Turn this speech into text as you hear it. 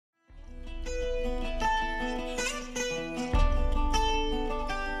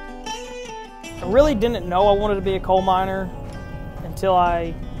really didn't know I wanted to be a coal miner until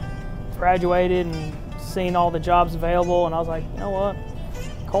I graduated and seen all the jobs available, and I was like, you know what,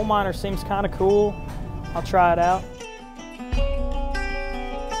 coal miner seems kind of cool. I'll try it out.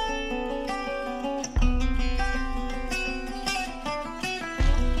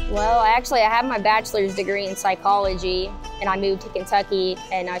 Well, I have my bachelor's degree in psychology, and I moved to Kentucky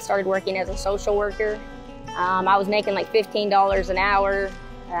and I started working as a social worker. I was making like $15 an hour.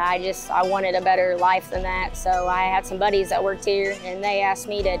 I wanted a better life than that, so I had some buddies that worked here and they asked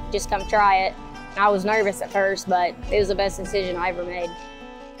me to just come try it. I was nervous at first, but it was the best decision I ever made.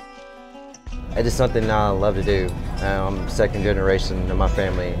 It's just something I love to do. I'm second generation of my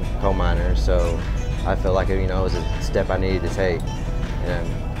family coal miner, so I feel like it was a step I needed to take, and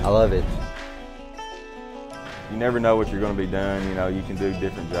I love it. You never know what you're going to be doing. You can do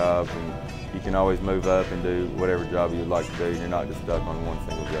different jobs, and you can always move up and do whatever job you'd like to do. You're not just stuck on one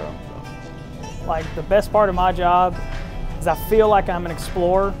single job. So. Like, the best part of my job is I feel like I'm an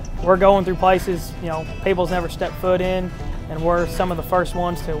explorer. We're going through places, people's never stepped foot in, and we're some of the first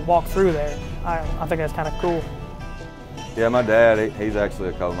ones to walk through there. I think that's kind of cool. Yeah, my dad, he's actually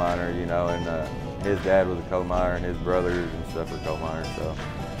a coal miner, and his dad was a coal miner, and his brothers and stuff are coal miners. So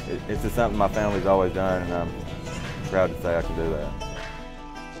it's just something my family's always done, and I'm proud to say I can do that.